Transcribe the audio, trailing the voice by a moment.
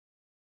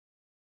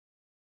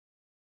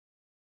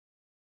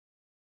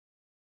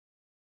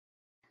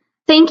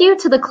Thank you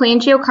to the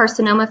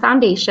Cholangiocarcinoma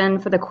Foundation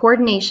for the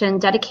coordination,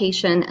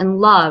 dedication, and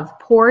love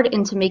poured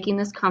into making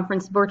this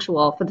conference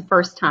virtual for the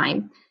first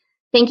time.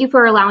 Thank you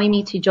for allowing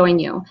me to join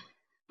you.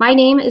 My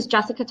name is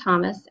Jessica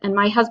Thomas, and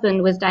my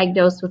husband was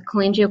diagnosed with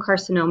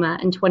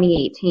cholangiocarcinoma in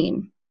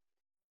 2018.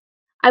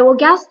 I will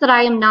guess that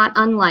I am not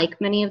unlike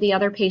many of the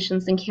other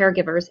patients and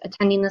caregivers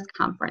attending this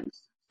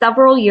conference.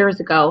 Several years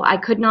ago, I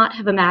could not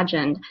have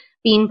imagined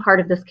being part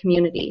of this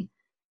community.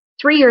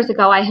 3 years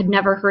ago, I had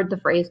never heard the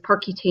phrase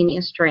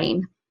percutaneous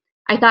drain.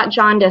 I thought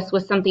jaundice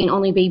was something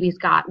only babies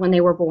got when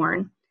they were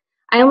born.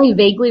 I only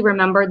vaguely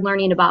remembered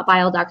learning about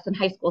bile ducts in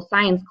high school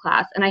science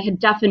class, and I had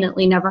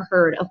definitely never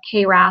heard of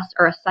KRAS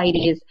or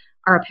ascites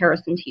or a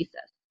paracentesis.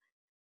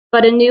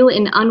 But a new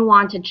and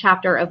unwanted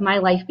chapter of my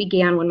life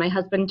began when my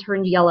husband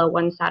turned yellow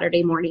one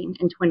Saturday morning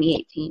in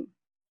 2018.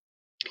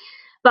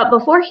 But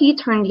before he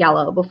turned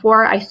yellow,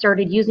 before I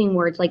started using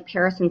words like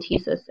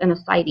paracentesis and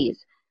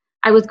ascites,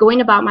 I was going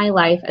about my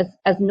life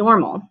as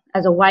normal,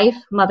 as a wife,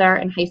 mother,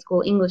 and high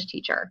school English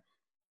teacher.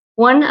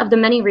 One of the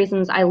many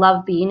reasons I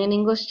love being an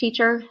English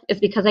teacher is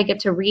because I get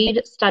to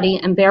read, study,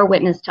 and bear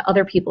witness to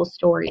other people's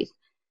stories.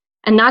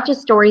 And not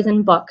just stories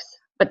in books,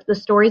 but the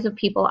stories of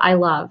people I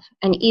love,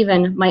 and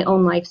even my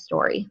own life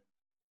story.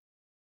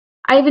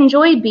 I've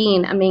enjoyed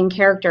being a main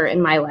character in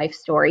my life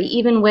story,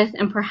 even with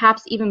and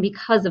perhaps even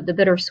because of the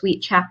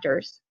bittersweet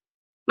chapters.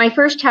 My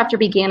first chapter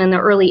began in the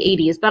early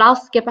 80s, but I'll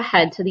skip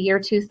ahead to the year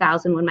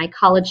 2000 when my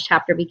college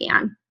chapter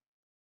began.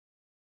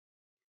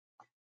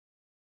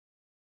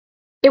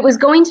 It was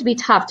going to be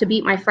tough to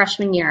beat my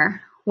freshman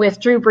year with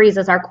Drew Brees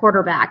as our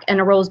quarterback and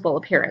a Rose Bowl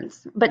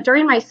appearance. But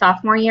during my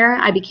sophomore year,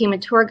 I became a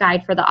tour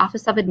guide for the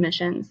Office of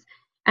Admissions,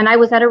 and I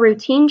was at a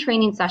routine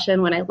training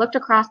session when I looked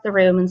across the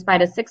room and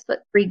spied a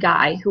 6'3"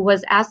 guy who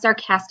was as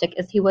sarcastic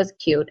as he was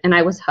cute, and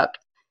I was hooked.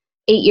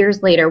 8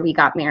 years later, we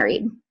got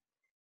married.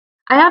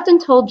 I often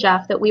told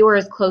Jeff that we were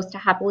as close to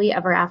happily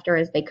ever after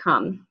as they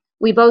come.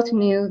 We both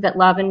knew that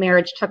love and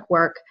marriage took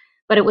work,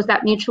 but it was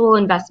that mutual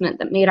investment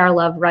that made our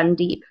love run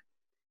deep.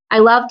 I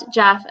loved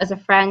Jeff as a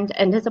friend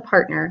and as a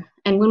partner,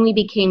 and when we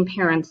became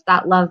parents,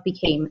 that love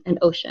became an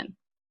ocean.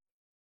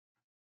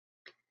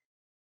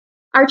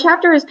 Our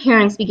chapter as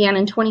parents began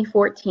in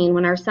 2014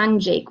 when our son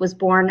Jake was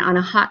born on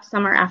a hot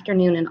summer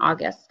afternoon in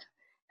August.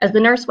 As the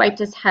nurse wiped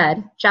his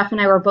head, Jeff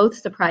and I were both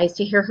surprised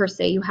to hear her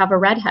say, "You have a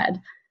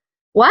redhead."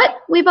 "What?"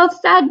 we both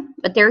said,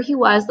 but there he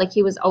was, like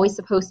he was always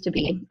supposed to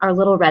be, our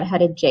little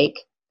redheaded Jake.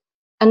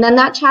 And then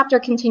that chapter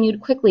continued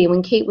quickly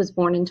when Kate was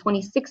born in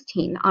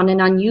 2016 on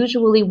an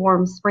unusually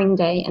warm spring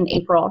day in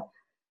April.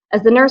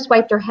 As the nurse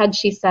wiped her head,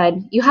 she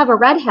said, "You have a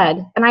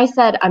redhead." And I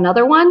said,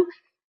 "Another one?"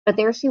 But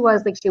there she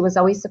was, like she was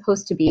always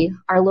supposed to be,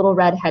 our little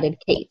redheaded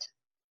Kate.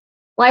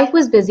 Life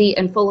was busy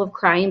and full of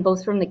crying,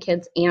 both from the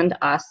kids and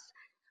us,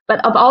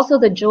 but of also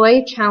the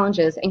joy,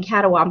 challenges, and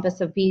catawampus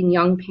of being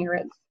young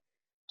parents.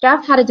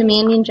 Jeff had a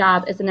demanding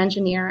job as an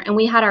engineer, and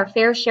we had our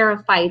fair share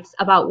of fights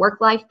about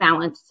work-life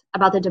balance,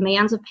 about the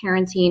demands of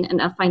parenting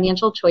and of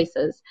financial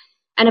choices,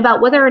 and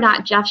about whether or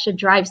not Jeff should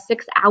drive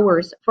 6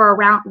 hours for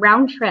a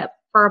round trip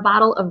for a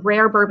bottle of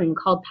rare bourbon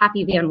called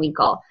Pappy Van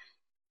Winkle.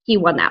 He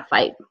won that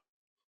fight.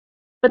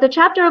 But the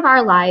chapter of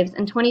our lives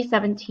in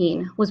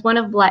 2017 was one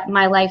of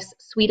my life's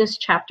sweetest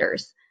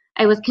chapters.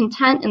 I was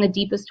content in the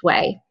deepest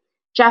way.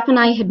 Jeff and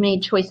I had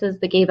made choices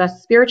that gave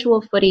us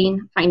spiritual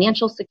footing,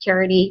 financial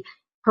security,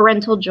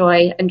 parental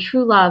joy, and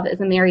true love as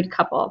a married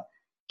couple.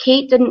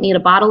 Kate didn't need a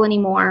bottle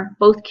anymore.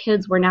 Both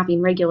kids were napping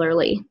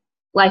regularly.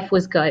 Life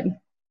was good.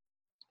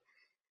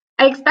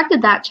 I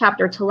expected that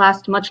chapter to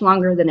last much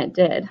longer than it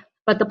did,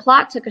 but the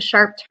plot took a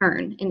sharp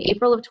turn in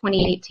April of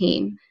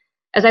 2018.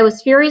 As I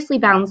was furiously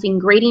balancing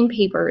grading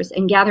papers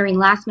and gathering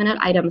last-minute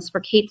items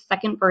for Kate's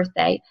second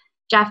birthday,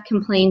 Jeff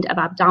complained of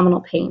abdominal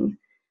pain.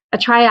 A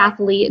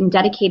triathlete and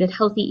dedicated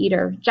healthy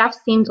eater, Jeff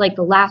seemed like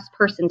the last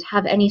person to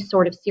have any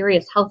sort of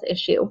serious health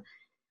issue.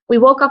 We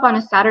woke up on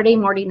a Saturday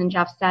morning and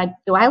Jeff said,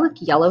 "Do I look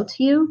yellow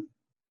to you?"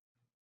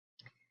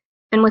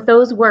 And with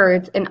those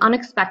words, an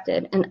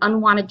unexpected and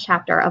unwanted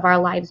chapter of our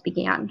lives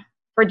began.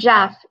 For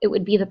Jeff, it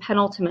would be the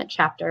penultimate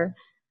chapter.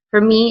 For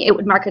me, it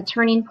would mark a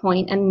turning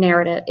point in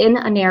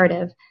a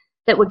narrative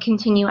that would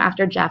continue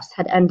after Jeff's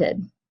had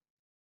ended.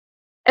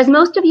 As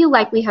most of you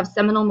likely have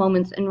seminal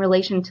moments in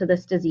relation to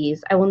this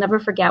disease, I will never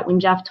forget when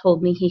Jeff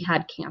told me he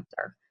had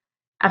cancer.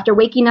 After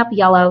waking up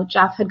yellow,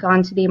 Jeff had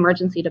gone to the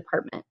emergency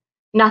department.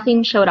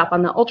 Nothing showed up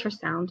on the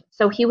ultrasound,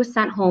 so he was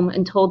sent home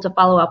and told to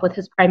follow up with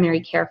his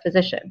primary care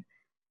physician.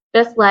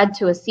 This led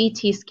to a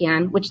CT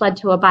scan, which led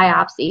to a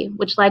biopsy,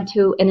 which led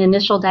to an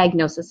initial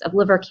diagnosis of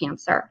liver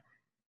cancer.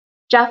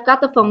 Jeff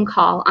got the phone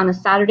call on a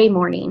Saturday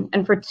morning,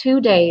 and for 2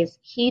 days,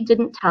 he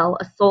didn't tell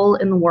a soul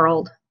in the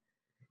world.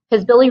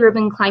 His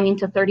bilirubin climbing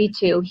to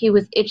 32, he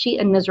was itchy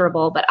and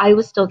miserable, but I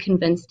was still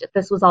convinced that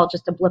this was all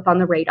just a blip on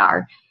the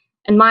radar.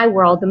 In my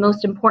world, the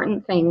most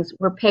important things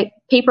were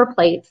paper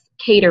plates,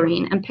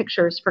 catering, and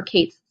pictures for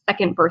Kate's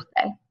second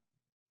birthday.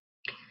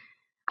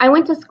 I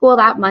went to school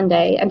that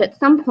Monday, and at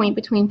some point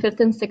between 5th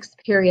and 6th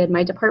period,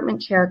 my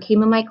department chair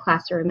came in my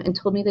classroom and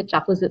told me that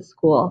Jeff was at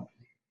school,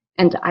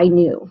 and I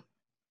knew.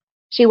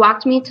 She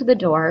walked me to the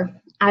door.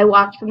 I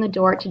walked from the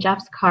door to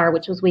Jeff's car,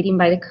 which was waiting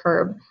by the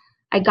curb.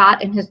 I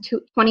got in his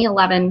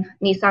 2011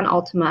 Nissan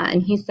Altima,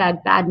 and he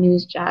said, "Bad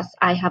news, Jess,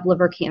 I have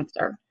liver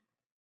cancer."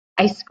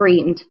 I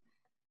screamed.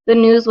 The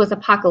news was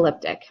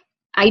apocalyptic.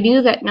 I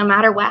knew that no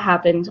matter what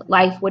happened,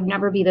 life would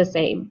never be the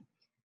same.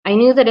 I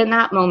knew that in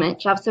that moment,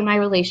 Jeff's and my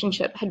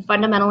relationship had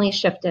fundamentally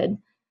shifted.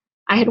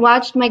 I had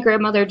watched my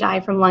grandmother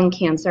die from lung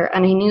cancer,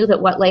 and I knew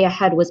that what lay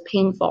ahead was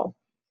painful.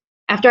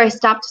 After I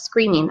stopped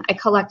screaming, I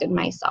collected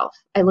myself.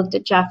 I looked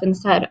at Jeff and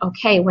said,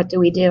 "Okay, what do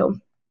we do?"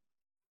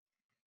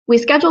 We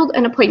scheduled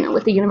an appointment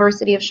with the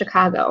University of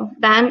Chicago.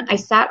 Then I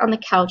sat on the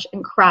couch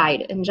and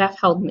cried, and Jeff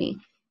held me.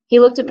 He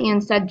looked at me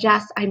and said,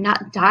 "Jess, I'm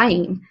not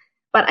dying,"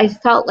 but I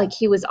felt like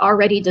he was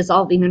already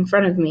dissolving in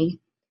front of me.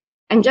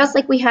 And just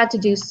like we had to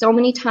do so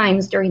many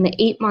times during the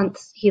 8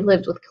 months he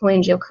lived with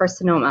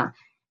cholangiocarcinoma,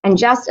 and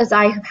just as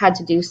I have had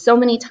to do so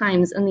many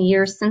times in the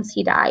years since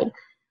he died,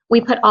 we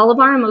put all of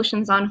our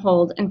emotions on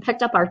hold and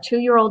picked up our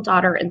 2-year-old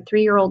daughter and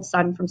 3-year-old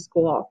son from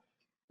school.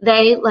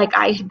 They, like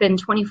I had been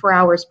 24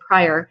 hours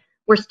prior,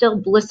 were still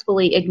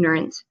blissfully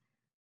ignorant.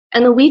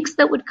 In the weeks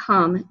that would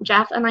come,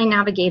 Jeff and I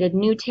navigated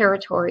new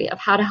territory of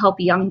how to help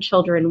young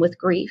children with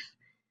grief.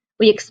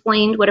 We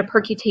explained what a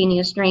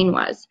percutaneous drain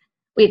was.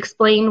 We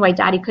explained why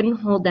Daddy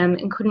couldn't hold them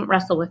and couldn't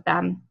wrestle with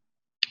them.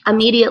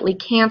 Immediately,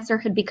 cancer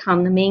had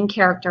become the main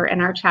character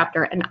in our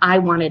chapter, and I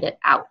wanted it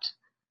out.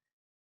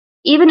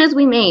 Even as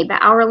we made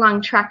the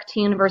hour-long trek to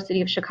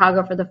University of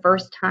Chicago for the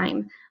first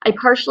time, I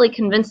partially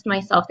convinced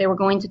myself they were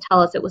going to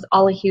tell us it was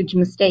all a huge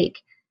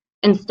mistake.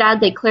 Instead,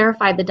 they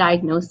clarified the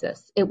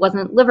diagnosis. It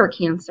wasn't liver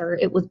cancer,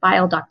 it was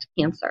bile duct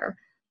cancer.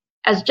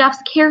 As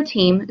Jeff's care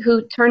team,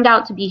 who turned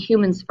out to be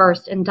humans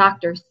first and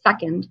doctors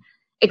second,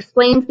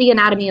 explained the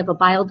anatomy of a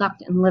bile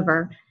duct and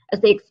liver,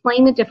 as they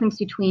explained the difference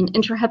between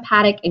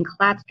intrahepatic and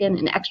Klatskin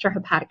and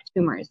extrahepatic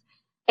tumors,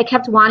 I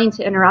kept wanting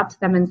to interrupt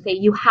them and say,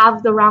 "You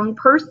have the wrong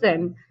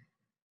person."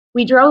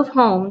 We drove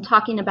home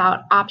talking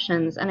about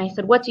options, and I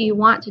said, "What do you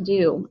want to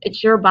do?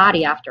 It's your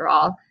body after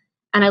all."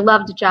 And I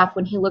loved Jeff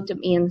when he looked at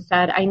me and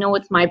said, "I know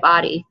it's my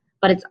body,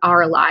 but it's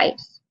our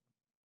lives."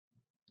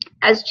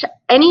 As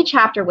any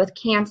chapter with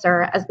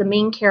cancer as the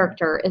main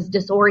character is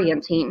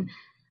disorienting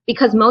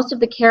because most of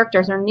the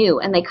characters are new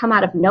and they come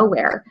out of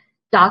nowhere.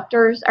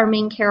 Doctors are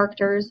main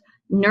characters,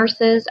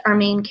 nurses are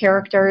main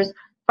characters,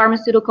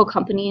 pharmaceutical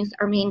companies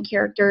are main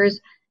characters,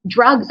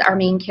 drugs are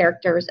main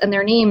characters, and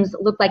their names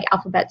look like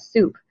alphabet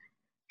soup.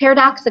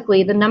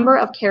 Paradoxically, the number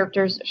of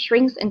characters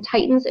shrinks and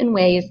tightens in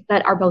ways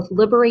that are both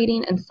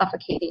liberating and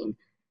suffocating.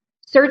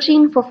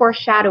 Searching for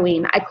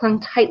foreshadowing, I clung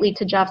tightly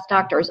to Jeff's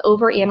doctors,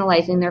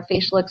 overanalyzing their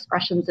facial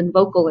expressions and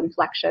vocal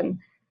inflection.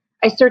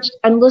 I searched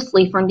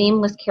endlessly for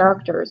nameless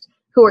characters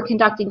who were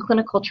conducting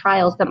clinical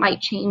trials that might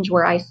change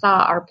where I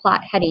saw our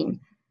plot heading.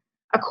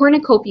 A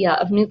cornucopia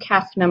of new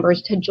cast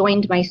members had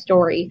joined my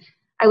story.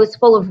 I was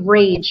full of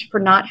rage for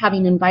not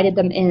having invited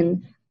them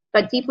in,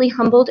 but deeply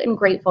humbled and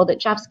grateful that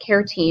Jeff's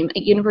care team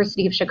at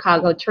University of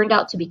Chicago turned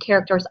out to be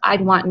characters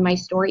I'd want in my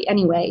story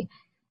anyway.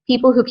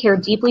 People who care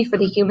deeply for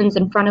the humans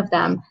in front of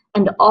them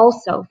and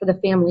also for the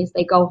families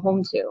they go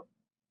home to.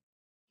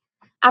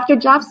 After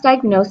Jeff's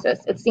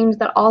diagnosis, it seems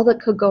that all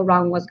that could go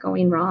wrong was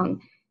going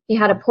wrong. He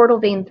had a portal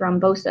vein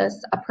thrombosis,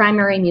 a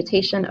primary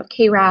mutation of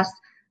KRAS,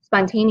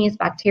 spontaneous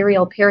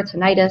bacterial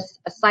peritonitis,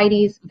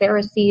 ascites,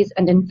 varices,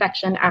 and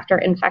infection after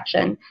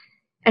infection.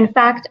 In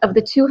fact, of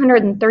the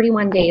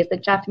 231 days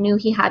that Jeff knew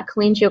he had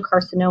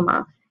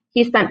cholangiocarcinoma,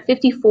 he spent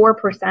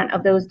 54%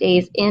 of those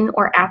days in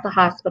or at the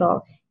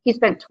hospital. He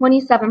spent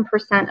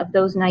 27% of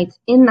those nights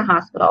in the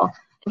hospital,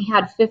 and he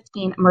had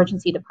 15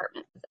 emergency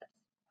department visits.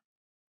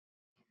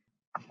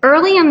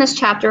 Early in this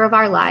chapter of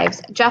our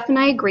lives, Jeff and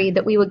I agreed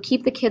that we would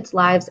keep the kids'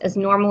 lives as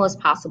normal as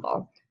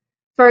possible.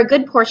 For a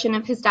good portion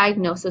of his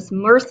diagnosis,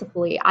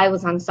 mercifully, I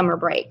was on summer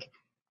break.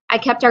 I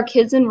kept our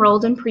kids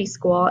enrolled in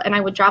preschool, and I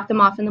would drop them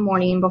off in the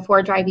morning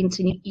before driving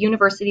to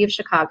University of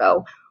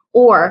Chicago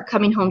or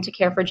coming home to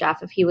care for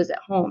Jeff if he was at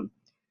home.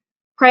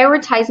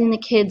 Prioritizing the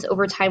kids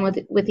over time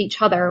with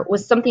each other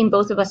was something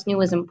both of us knew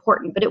was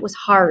important, but it was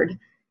hard.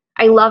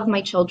 I love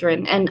my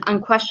children and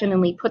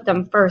unquestioningly put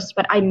them first,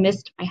 but I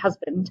missed my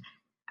husband.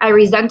 I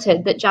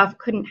resented that Jeff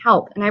couldn't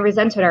help, and I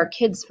resented our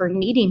kids for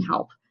needing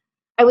help.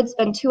 I would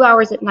spend 2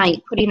 hours at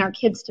night putting our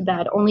kids to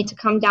bed only to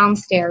come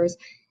downstairs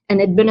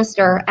and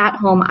administer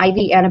at-home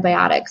IV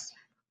antibiotics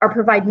or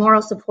provide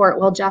moral support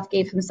while Jeff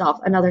gave himself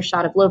another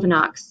shot of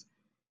Lovenox.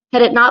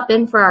 Had it not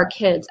been for our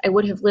kids, I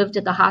would have lived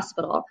at the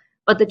hospital,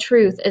 but the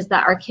truth is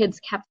that our kids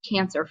kept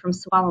cancer from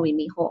swallowing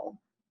me whole.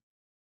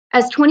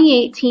 As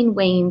 2018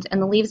 waned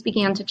and the leaves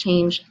began to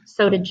change,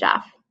 so did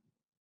Jeff.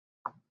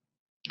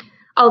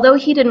 Although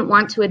he didn't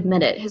want to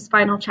admit it, his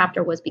final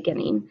chapter was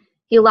beginning.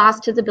 He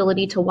lost his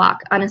ability to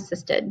walk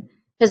unassisted.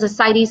 His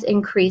ascites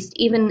increased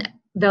even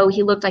though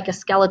he looked like a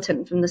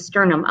skeleton from the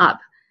sternum up.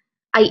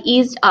 I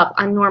eased up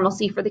on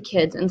normalcy for the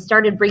kids and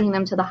started bringing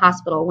them to the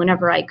hospital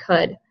whenever I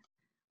could.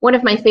 One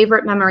of my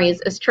favorite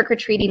memories is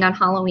trick-or-treating on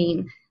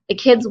Halloween. The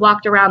kids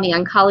walked around the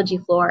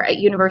oncology floor at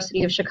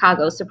University of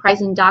Chicago,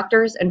 surprising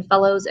doctors and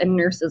fellows and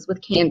nurses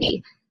with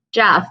candy.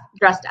 Jeff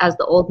dressed as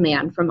the old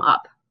man from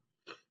Up.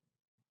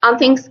 On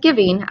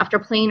Thanksgiving, after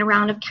playing a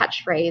round of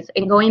catchphrase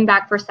and going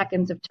back for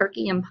seconds of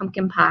turkey and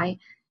pumpkin pie,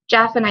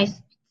 Jeff and I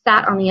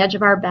sat on the edge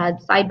of our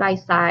bed side by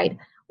side,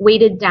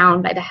 weighted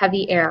down by the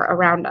heavy air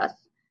around us.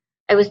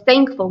 I was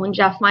thankful when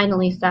Jeff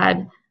finally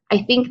said,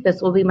 "I think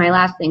this will be my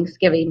last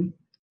Thanksgiving."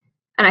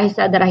 And I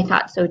said that I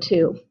thought so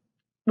too.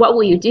 "What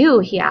will you do?"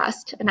 he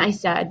asked, and I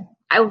said,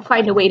 "I will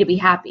find a way to be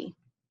happy."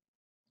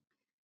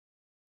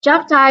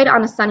 Jeff died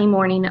on a sunny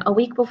morning a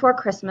week before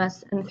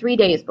Christmas and 3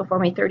 days before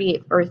my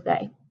 38th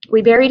birthday.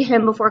 We buried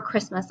him before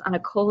Christmas on a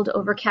cold,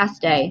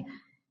 overcast day.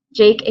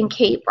 Jake and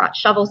Kate brought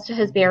shovels to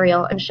his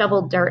burial and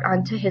shoveled dirt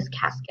onto his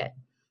casket.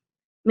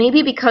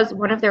 Maybe because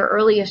one of their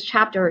earliest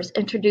chapters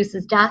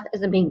introduces death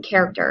as a main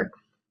character.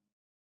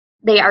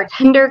 They are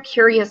tender,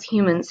 curious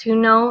humans who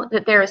know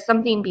that there is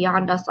something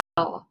beyond us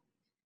all.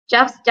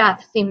 Jeff's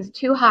death seems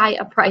too high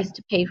a price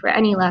to pay for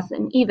any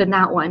lesson, even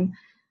that one,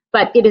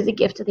 but it is a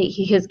gift that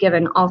he has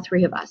given all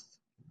three of us.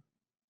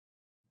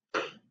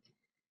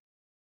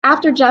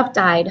 After Jeff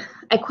died,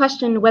 I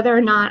questioned whether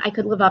or not I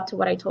could live up to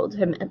what I told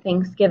him at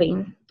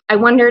Thanksgiving. I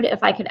wondered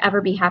if I could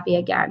ever be happy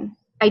again.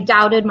 I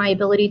doubted my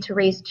ability to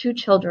raise 2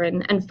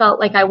 children and felt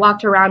like I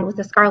walked around with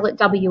a scarlet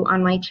W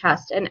on my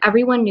chest and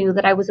everyone knew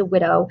that I was a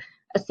widow,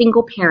 a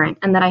single parent,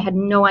 and that I had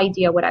no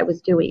idea what I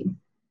was doing.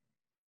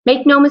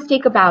 Make no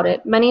mistake about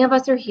it, many of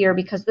us are here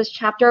because this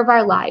chapter of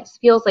our lives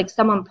feels like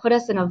someone put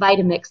us in a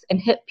Vitamix and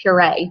hit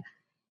puree,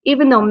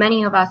 even though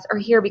many of us are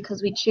here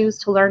because we choose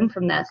to learn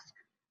from this,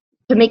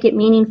 to make it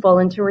meaningful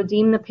and to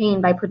redeem the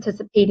pain by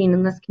participating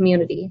in this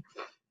community.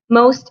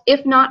 Most,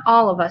 if not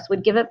all of us,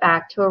 would give it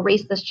back to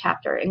erase this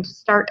chapter and to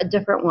start a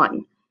different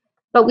one.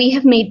 But we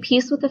have made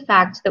peace with the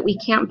fact that we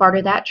can't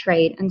barter that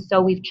trade, and so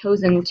we've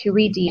chosen to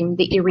redeem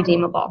the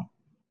irredeemable.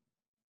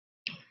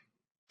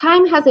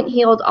 Time hasn't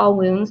healed all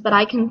wounds, but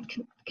I can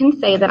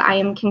say that I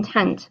am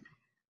content.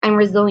 I'm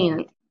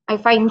resilient. I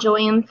find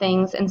joy in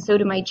things, and so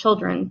do my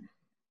children.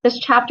 This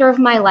chapter of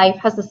my life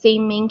has the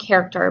same main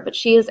character, but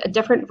she is a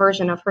different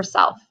version of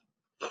herself.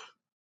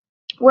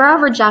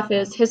 Wherever Jeff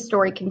is, his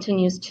story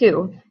continues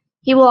too.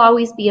 He will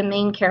always be a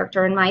main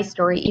character in my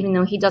story, even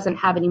though he doesn't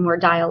have any more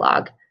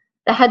dialogue.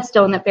 The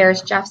headstone that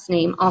bears Jeff's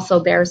name also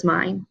bears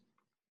mine.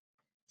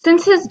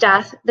 Since his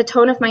death, the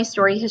tone of my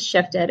story has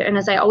shifted, and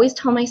as I always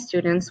tell my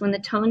students, when the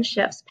tone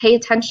shifts, pay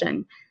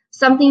attention.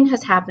 Something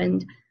has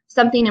happened,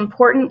 something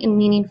important and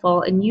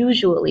meaningful, and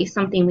usually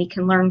something we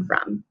can learn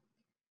from.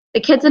 The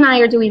kids and I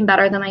are doing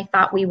better than I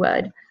thought we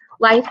would.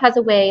 Life has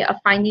a way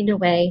of finding a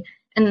way,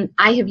 and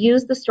I have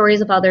used the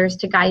stories of others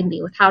to guide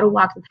me with how to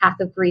walk the path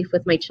of grief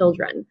with my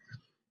children.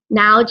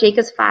 Now Jake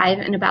is 5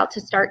 and about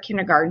to start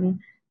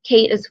kindergarten.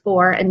 Kate is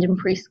 4 and in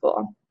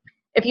preschool.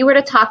 If you were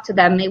to talk to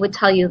them, they would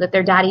tell you that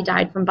their daddy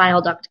died from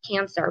bile duct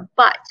cancer,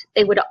 but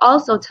they would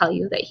also tell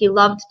you that he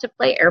loved to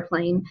play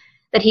airplane,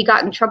 that he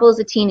got in trouble as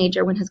a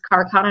teenager when his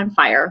car caught on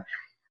fire.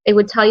 They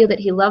would tell you that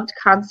he loved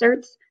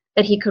concerts,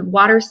 that he could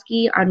water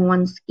ski on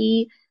one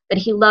ski, that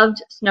he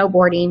loved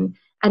snowboarding,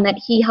 and that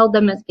he held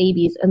them as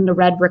babies in the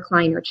red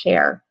recliner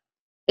chair.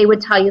 They would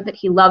tell you that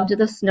he loved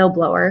the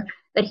snowblower,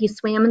 that he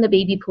swam in the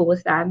baby pool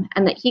with them,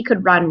 and that he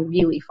could run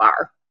really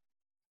far.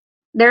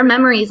 Their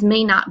memories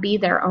may not be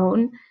their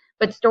own,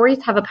 but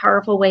stories have a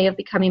powerful way of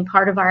becoming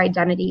part of our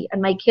identity,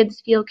 and my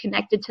kids feel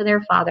connected to their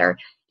father,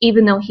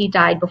 even though he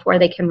died before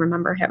they can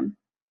remember him.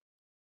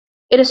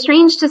 It is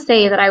strange to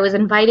say that I was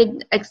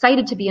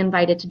excited to be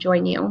invited to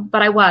join you,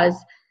 but I was,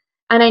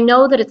 and I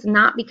know that it's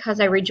not because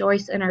I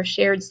rejoice in our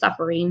shared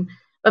suffering,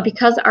 but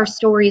because our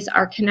stories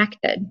are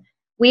connected.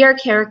 We are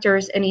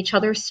characters in each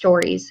other's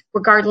stories,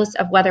 regardless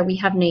of whether we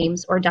have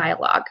names or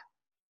dialogue.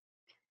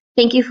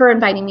 Thank you for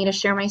inviting me to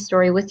share my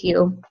story with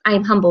you. I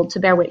am humbled to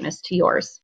bear witness to yours.